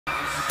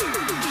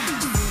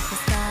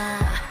Superstar,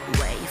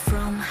 way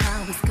from how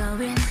it's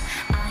going.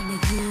 I know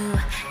you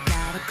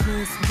got a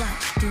clue what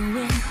you're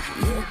doing.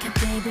 You can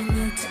baby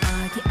new to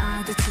all the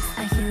other chicks I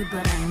hear,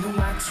 but I know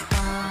what you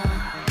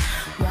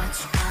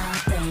are,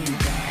 baby.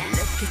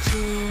 Look at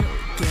you,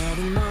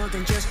 getting more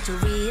than just a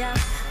real.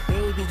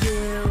 Baby, you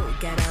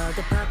got all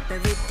the pop,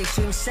 everything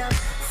dreams up.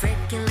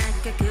 Freaking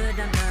like a good,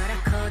 but I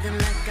couldn't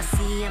like I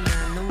see. I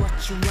know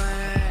what you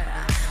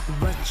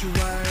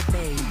were,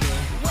 baby.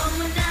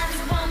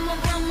 Womanizer,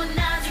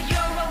 womanizer,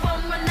 you're a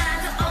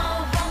womanizer,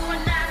 oh,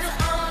 womanizer,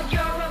 oh,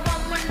 you're a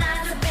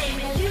womanizer,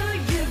 baby. You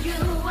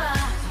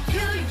are,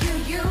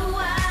 you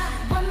are,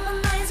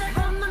 womanizer,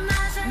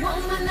 womanizer,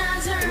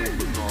 womanizer.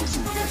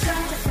 They're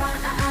trying to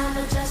front, I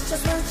know just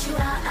what you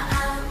are.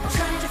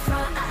 Trying to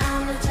front, I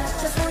know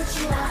just what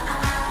you are.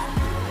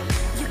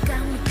 You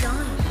got me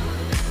going,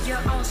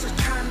 you're also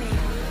charming,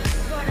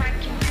 but I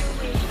can do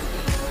it.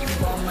 You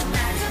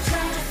womanizer,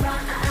 trying to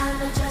front, I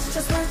know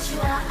just what you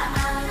are.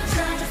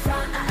 Trying to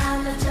front, I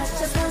know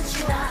just what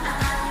you are.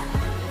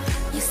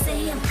 You say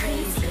I'm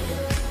crazy,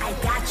 I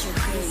got you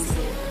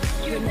crazy.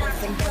 You're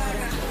nothing but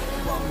a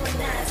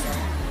womanizer.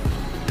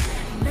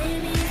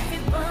 Maybe if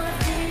you both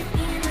did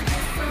in a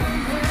different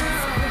world.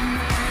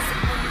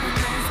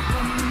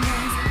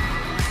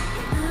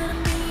 You're good at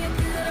me,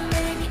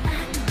 maybe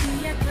I could be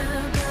a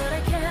girl, but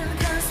I can't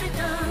 'cause we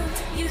don't.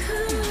 You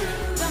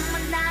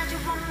womanizer,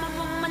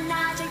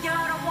 womanizer,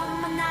 you're a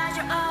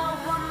womanizer, oh,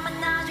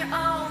 womanizer,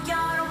 oh,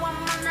 you're a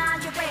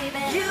womanizer,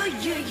 baby. You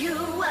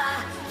are,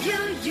 you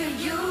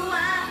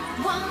are,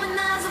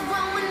 womanizer,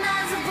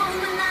 womanizer,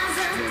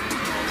 womanizer.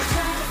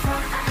 Try to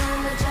front, I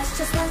know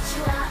just what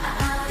you are.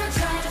 Don't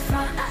try to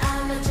front, I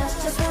know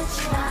just what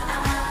you are.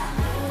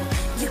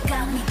 You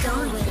got me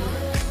going,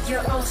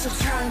 you're also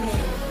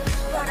charming,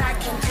 but I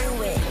can do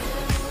it.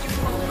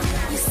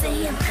 You say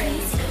I'm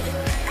crazy,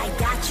 I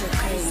got you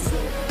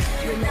crazy.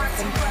 You're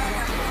nothing but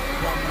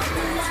a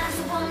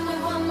womanizer.